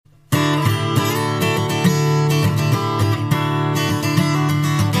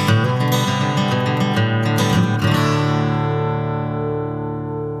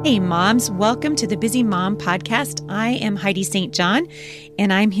moms. Welcome to the Busy Mom Podcast. I am Heidi St. John,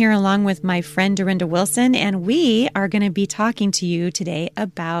 and I'm here along with my friend Dorinda Wilson, and we are going to be talking to you today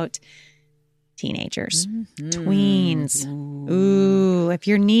about teenagers, tweens. Ooh, if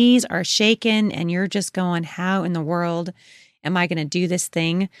your knees are shaken and you're just going, how in the world am I going to do this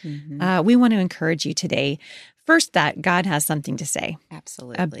thing? We want to encourage you today. First, that God has something to say.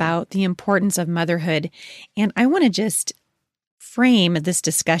 Absolutely. About the importance of motherhood. And I want to just frame this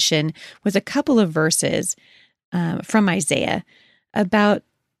discussion with a couple of verses from Isaiah about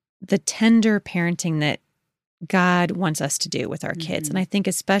the tender parenting that God wants us to do with our kids. And I think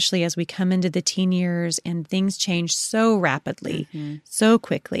especially as we come into the teen years and things change so rapidly, so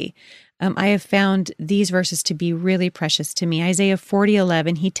quickly, I have found these verses to be really precious to me. Isaiah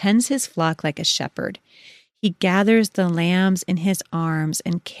 40:11, he tends his flock like a shepherd. He gathers the lambs in his arms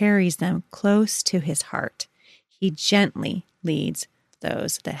and carries them close to his heart. He gently leads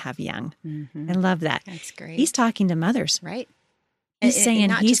those that have young. I love that. That's great. He's talking to mothers. Right. He's saying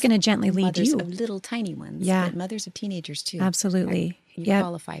not he's just going to gently lead mothers you. of little tiny ones, Yeah. but mothers of teenagers too. Absolutely. Right? You Yep.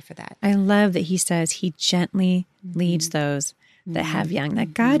 qualify for that. I love that he says he gently leads those that have young,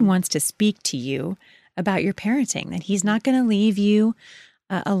 that God wants to speak to you about your parenting, that he's not going to leave you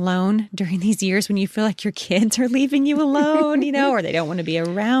alone during these years when you feel like your kids are leaving you alone, or they don't want to be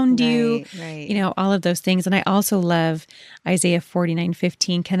around you, Right. All of those things. And I also love Isaiah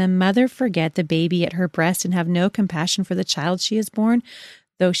 49:15. Can a mother forget the baby at her breast and have no compassion for the child she has born?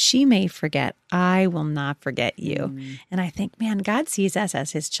 Though she may forget, I will not forget you. And I think, man, God sees us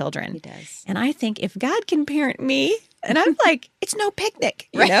as his children. He does. And I think if God can parent me, and I'm like, it's no picnic,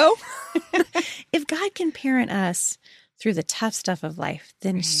 Right. If God can parent us through the tough stuff of life,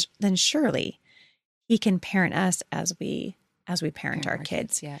 then surely he can parent us as we parent our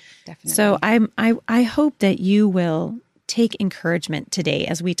kids. Yeah, definitely. So I hope that you will take encouragement today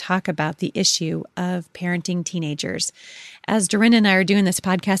as we talk about the issue of parenting teenagers. As Dorinda and I are doing this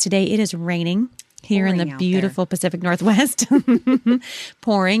podcast today, it is raining here in the Pouring out beautiful Pacific Northwest.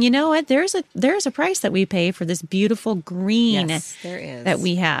 Pouring. You know what? There's a price that we pay for this beautiful green Yes, there is. that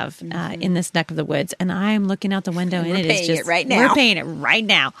we have in this neck of the woods. And I'm looking out the window and We're it is paying just it right now. We're paying it right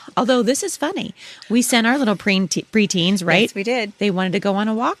now. Although this is funny. We sent our little preteens, right? Yes, we did. They wanted to go on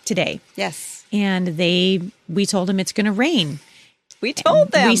a walk today. Yes. And we told them it's going to rain. We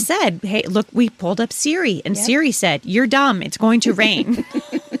told them. We said, hey, look, we pulled up Siri and Siri said, you're dumb. It's going to rain.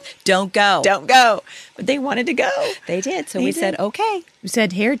 Don't go. Don't go. But they wanted to go. They did. So They we did. said, okay. We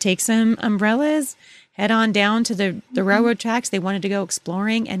said, here, take some umbrellas, head on down to the railroad tracks. They wanted to go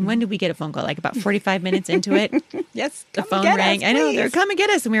exploring. And when did we get a phone call? Like about 45 minutes into it, Yes. the come phone get rang. us, I know, please. they're come and get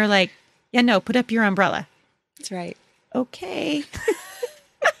us. And we were like, yeah, no, put up your umbrella. That's right. Okay.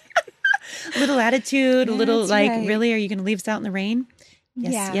 Little attitude, a little That's like, right. really, are you going to leave us out in the rain?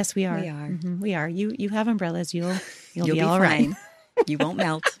 Yes, Yeah, yes, we are. we are. We are. You have umbrellas. You'll You'll be all right. fine. You won't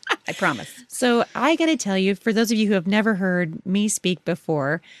melt. I promise. So I got to tell you, for those of you who have never heard me speak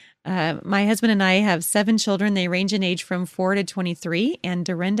before, my husband and I have 7 children. They range in age from 4 to 23. And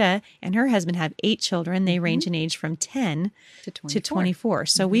Dorinda and her husband have 8 children. They range in age from 10 to 24.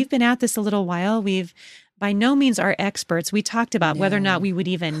 So we've been at this a little while. We've by no means are experts. We talked about whether or not we would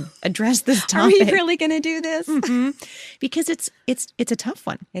even address this Are topic. we really going to do this? Because it's a tough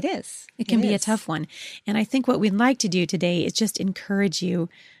one. It is. It can be a is. tough one. And I think what we'd like to do today is just encourage you,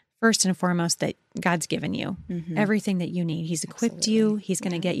 first and foremost, that God's given you everything that you need. He's equipped you. He's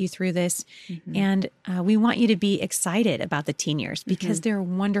going to get you through this. And we want you to be excited about the teen years because they're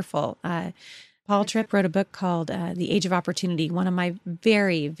wonderful. Paul Tripp wrote a book called The Age of Opportunity, one of my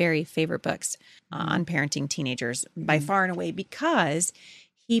very, very favorite books on parenting teenagers by far and away, because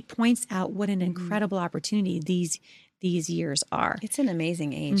he points out what an incredible opportunity these years are. It's an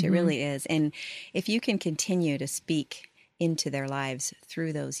amazing age. It really is. And if you can continue to speak into their lives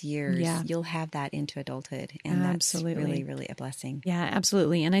through those years, you'll have that into adulthood. And Absolutely. that's really, really a blessing. Yeah,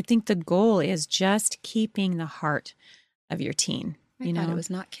 absolutely. And I think the goal is just keeping the heart of your teen. I thought it was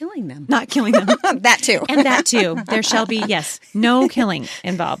not killing them. Not killing them. That too. And that too. There shall be, yes, no killing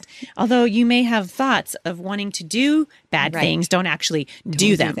involved. Although you may have thoughts of wanting to do bad things, don't actually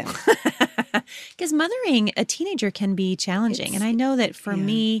do them. Because mothering a teenager can be challenging. And I know that for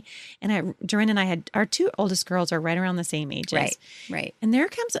me, and Dorinda and I had, our 2 oldest girls are right around the same ages. Right. And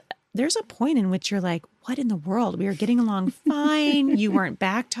there's a point in which you're like, what in the world? We were getting along fine. You weren't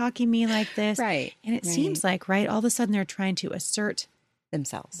back talking me like this. Right. And it seems like, all of a sudden they're trying to assert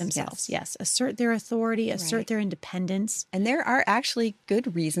themselves. Yes. Assert their authority, assert their independence. And there are actually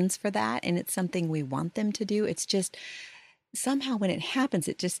good reasons for that. And it's something we want them to do. It's just somehow when it happens,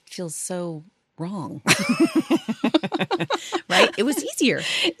 it just feels so wrong. Right? It was easier.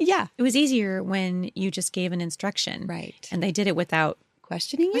 Yeah. It was easier when you just gave an instruction. Right. And they did it without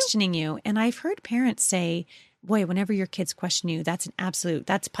questioning you. And I've heard parents say, boy, whenever your kids question you, that's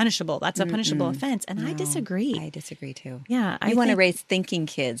punishable. That's a punishable offense. And I disagree. I disagree too. Yeah. I want to raise thinking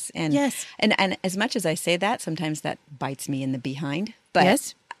kids. And, yes. And as much as I say that, sometimes that bites me in the behind. But,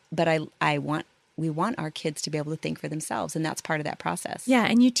 yes. But we want our kids to be able to think for themselves. And that's part of that process. Yeah.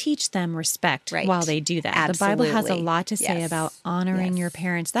 And you teach them respect while they do that. Absolutely. The Bible has a lot to say about honoring your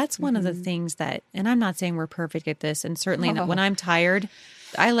parents. That's one of the things that, and I'm not saying we're perfect at this. And certainly when I'm tired,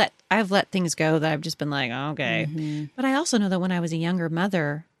 I've let things go that I've just been like, oh, okay. But I also know that when I was a younger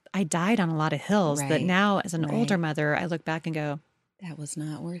mother, I died on a lot of hills that now as an older mother, I look back and go, that was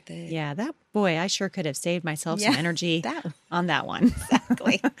not worth it. Yeah, I sure could have saved myself some energy on that one.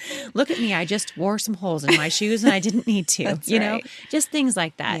 Exactly. Look at me. I just wore some holes in my shoes and I didn't need to, That's you know, just things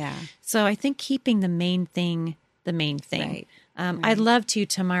like that. Yeah. So I think keeping the main thing. Right. I'd love to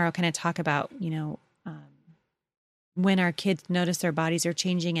tomorrow kind of talk about, when our kids notice their bodies are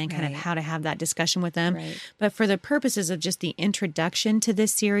changing and kind of how to have that discussion with them. Right. But for the purposes of just the introduction to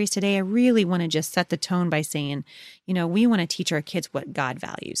this series today, I really want to just set the tone by saying, we want to teach our kids what God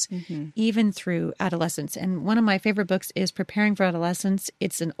values, even through adolescence. And one of my favorite books is Preparing for Adolescence.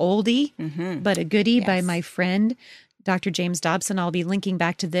 It's an oldie, but a goodie by my friend, Dr. James Dobson. I'll be linking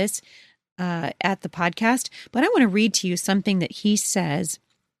back to this at the podcast. But I want to read to you something that he says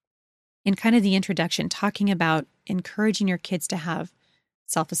in kind of the introduction, talking about encouraging your kids to have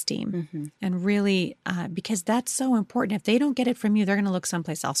self-esteem and really, because that's so important. If they don't get it from you, they're going to look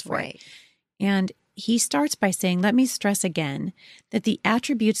someplace else for it. And he starts by saying, let me stress again that the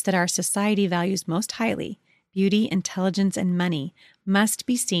attributes that our society values most highly, beauty, intelligence, and money, must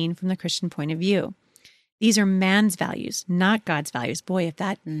be seen from the Christian point of view. These are man's values, not God's values. Boy, if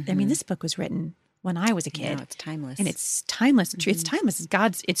that, I mean, this book was written when I was a kid. No, it's timeless. And it's timeless. It's timeless.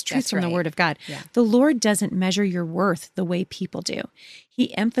 It's truth from the Word of God. Yeah. The Lord doesn't measure your worth the way people do.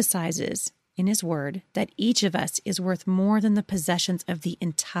 He emphasizes in His Word that each of us is worth more than the possessions of the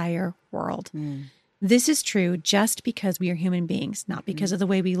entire world. This is true just because we are human beings, not because of the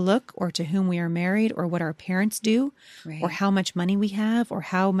way we look or to whom we are married or what our parents do or how much money we have or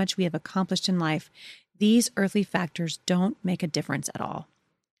how much we have accomplished in life. These earthly factors don't make a difference at all.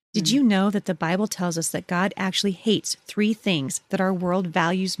 Did you know that the Bible tells us that God actually hates 3 things that our world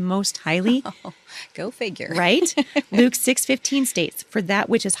values most highly? Oh, go figure. Right? Luke 6:15 states, "For that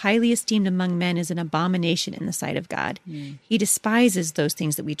which is highly esteemed among men is an abomination in the sight of God." He despises those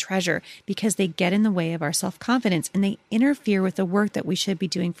things that we treasure because they get in the way of our self-confidence and they interfere with the work that we should be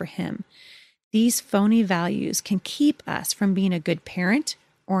doing for Him. These phony values can keep us from being a good parent,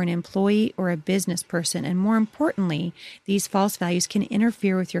 or an employee or a business person. And more importantly, these false values can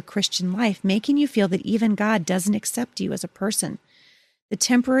interfere with your Christian life, making you feel that even God doesn't accept you as a person. The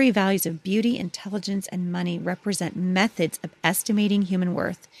temporary values of beauty, intelligence, and money represent methods of estimating human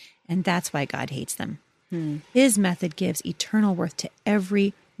worth, and that's why God hates them. His method gives eternal worth to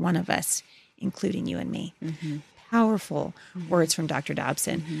every one of us, including you and me. Powerful words from Dr.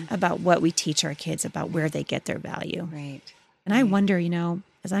 Dobson about what we teach our kids, about where they get their value. Right. And I wonder,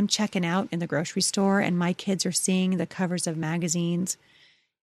 as I'm checking out in the grocery store and my kids are seeing the covers of magazines,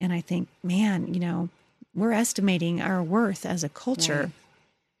 and I think, man, we're estimating our worth as a culture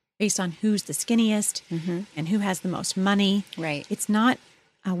based on who's the skinniest and who has the most money. Right. It's not,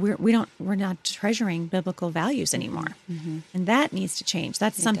 we're not treasuring biblical values anymore. And that needs to change.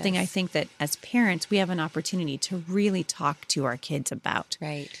 That's something I think that as parents, we have an opportunity to really talk to our kids about.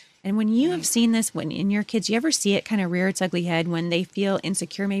 Right. And when you have seen this, when in your kids, you ever see it kind of rear its ugly head when they feel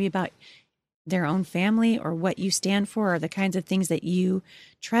insecure maybe about their own family or what you stand for or the kinds of things that you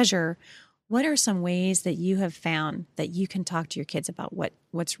treasure? What are some ways that you have found that you can talk to your kids about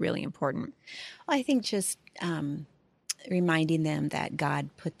what's really important? Well, I think just reminding them that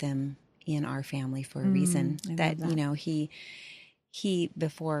God put them in our family for a reason. That. He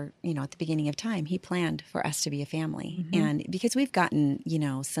before, at the beginning of time, He planned for us to be a family. And because we've gotten,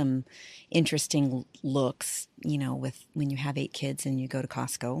 some interesting looks, with when you have 8 kids and you go to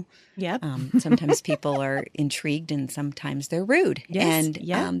Costco. Yep. Sometimes people are intrigued and sometimes they're rude. Yes.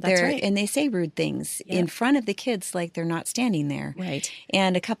 And That's right. And they say rude things in front of the kids like they're not standing there. Right.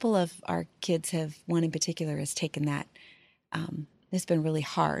 And a couple of our kids one in particular has taken that. It's been really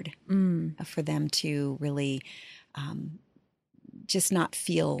hard for them to really just not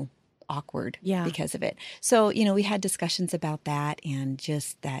feel awkward Yeah. because of it. So, we had discussions about that, and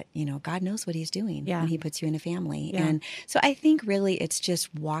just that, God knows what he's doing Yeah. when he puts you in a family. Yeah. And so I think really it's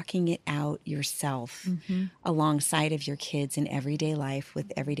just walking it out yourself alongside of your kids in everyday life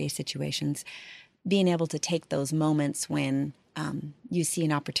with everyday situations, being able to take those moments when you see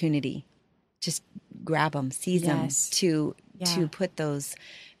an opportunity, just grab them, seize them to put those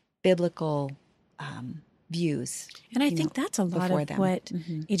biblical views. And I think that's a lot of what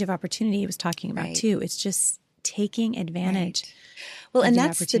Age of Opportunity was talking about too. It's just taking advantage. Right. Well, and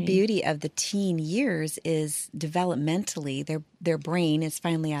that's the beauty of the teen years, is developmentally their brain is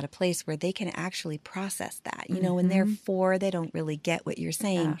finally at a place where they can actually process that. When they're 4, they don't really get what you're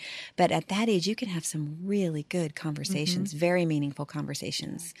saying. Yeah. But at that age, you can have some really good conversations, very meaningful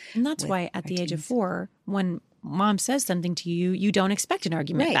conversations. And that's why at the age of 4, when mom says something to you, you don't expect an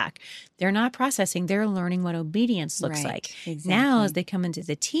argument back. They're not processing. They're learning what obedience looks like. Exactly. Now, as they come into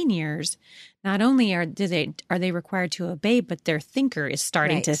the teen years, not only are they required to obey, but their thinker is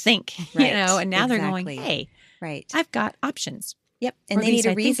starting to think, and now they're going, hey, I've got options. Yep. And they need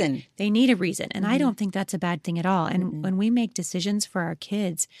a reason. They need a reason. And I don't think that's a bad thing at all. And when we make decisions for our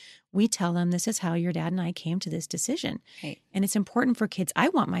kids, we tell them, this is how your dad and I came to this decision. Right. And it's important for kids. I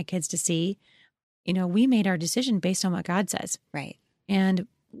want my kids to see, we made our decision based on what God says. Right. And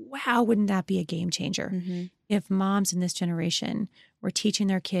wow, wouldn't that be a game changer if moms in this generation were teaching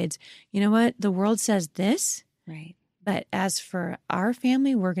their kids, you know what, the world says this, right? But as for our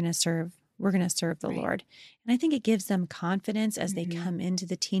family, we're going to serve the Lord. And I think it gives them confidence as they come into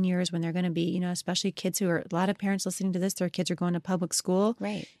the teen years, when they're going to be, especially kids who are, a lot of parents listening to this, their kids are going to public school.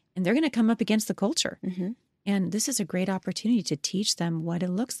 Right. And they're going to come up against the culture. And this is a great opportunity to teach them what it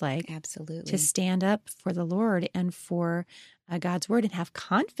looks like. Absolutely. To stand up for the Lord and for God's word, and have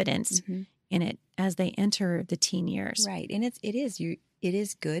confidence in it as they enter the teen years. Right. And it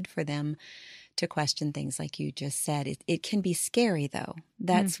is good for them to question things, like you just said. It can be scary, though.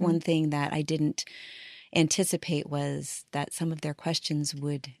 That's one thing that I didn't anticipate, was that some of their questions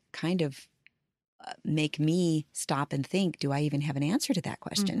would kind of make me stop and think, do I even have an answer to that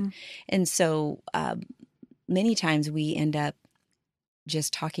question? And so many times we end up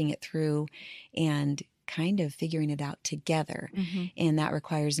just talking it through and kind of figuring it out together. And that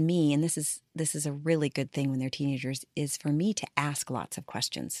requires me, and this is a really good thing when they're teenagers, is for me to ask lots of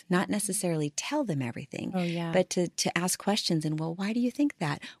questions, not necessarily tell them everything, but to ask questions. And, well, why do you think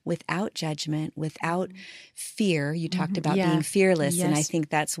that? Without judgment, without fear. You talked about being fearless. And I think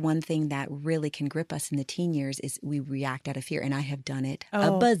that's one thing that really can grip us in the teen years, is we react out of fear. And I have done it a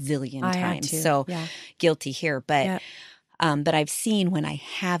bazillion times. So guilty here. But I've seen when I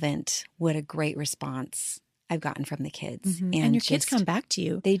haven't, what a great response I've gotten from the kids. And your kids come back to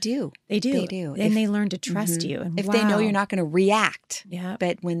you. They do. They do. And they learn to trust you. And if they know you're not going to react. Yeah.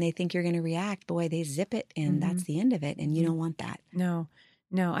 But when they think you're going to react, boy, they zip it, and that's the end of it. And you don't want that. No.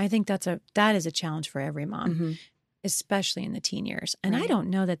 I think that is a challenge for every mom, especially in the teen years. And I don't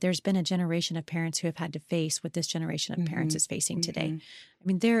know that there's been a generation of parents who have had to face what this generation of parents is facing today. I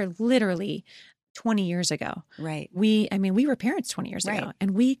mean, they're literally 20 years ago. Right. We were parents 20 years ago,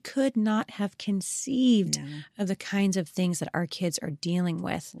 and we could not have conceived of the kinds of things that our kids are dealing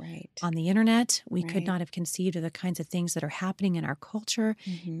with on the internet. We could not have conceived of the kinds of things that are happening in our culture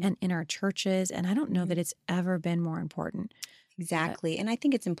and in our churches. And I don't know that it's ever been more important. Exactly. And I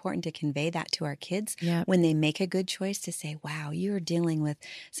think it's important to convey that to our kids when they make a good choice, to say, wow, you're dealing with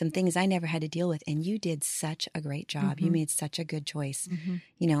some things I never had to deal with, and you did such a great job. You made such a good choice,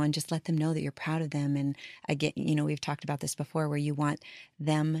 and just let them know that you're proud of them. And again, we've talked about this before, where you want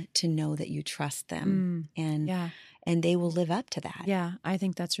them to know that you trust them, and they will live up to that. Yeah, I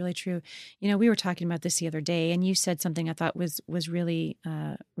think that's really true. We were talking about this the other day, and you said something I thought was really,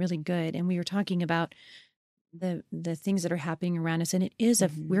 really good. And we were talking about the things that are happening around us. And it is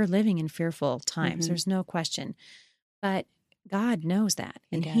we're living in fearful times. There's no question. But God knows that.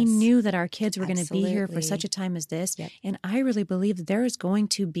 And he knew that our kids were going to be here for such a time as this. Yep. And I really believe that there is going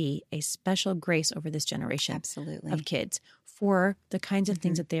to be a special grace over this generation of kids for the kinds of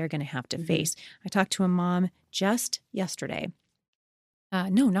things that they are going to have to face. I talked to a mom just yesterday.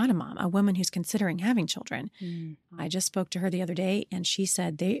 No, not a mom, a woman who's considering having children. I just spoke to her the other day, and she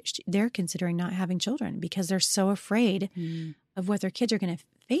said they're considering not having children because they're so afraid of what their kids are going to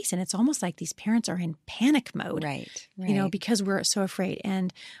face. And it's almost like these parents are in panic mode, right. Because we're so afraid.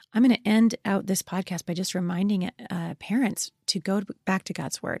 And I'm going to end out this podcast by just reminding parents to go back to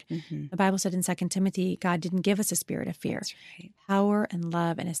God's word. Mm-hmm. The Bible said in 2 Timothy, God didn't give us a spirit of fear, That's right. power and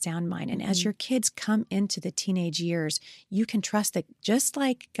love and a sound mind. And as your kids come into the teenage years, you can trust that just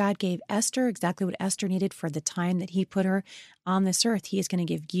like God gave Esther exactly what Esther needed for the time that he put her on this earth, he is going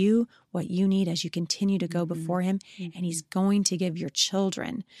to give you what you need as you continue to go before him. And he's going to give your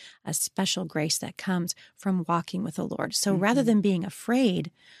children a special grace that comes from walking with the Lord. So rather than being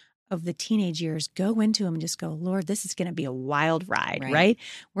afraid of the teenage years, go into them and just go, Lord, this is going to be a wild ride, right?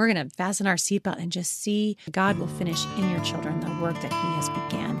 We're going to fasten our seatbelt and just see God will finish in your children the work that he has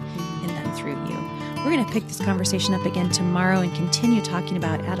began in them through you. We're going to pick this conversation up again tomorrow and continue talking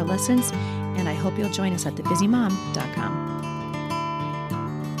about adolescence, and I hope you'll join us at thebusymom.com.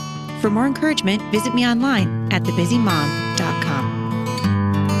 For more encouragement, visit me online at thebusymom.com.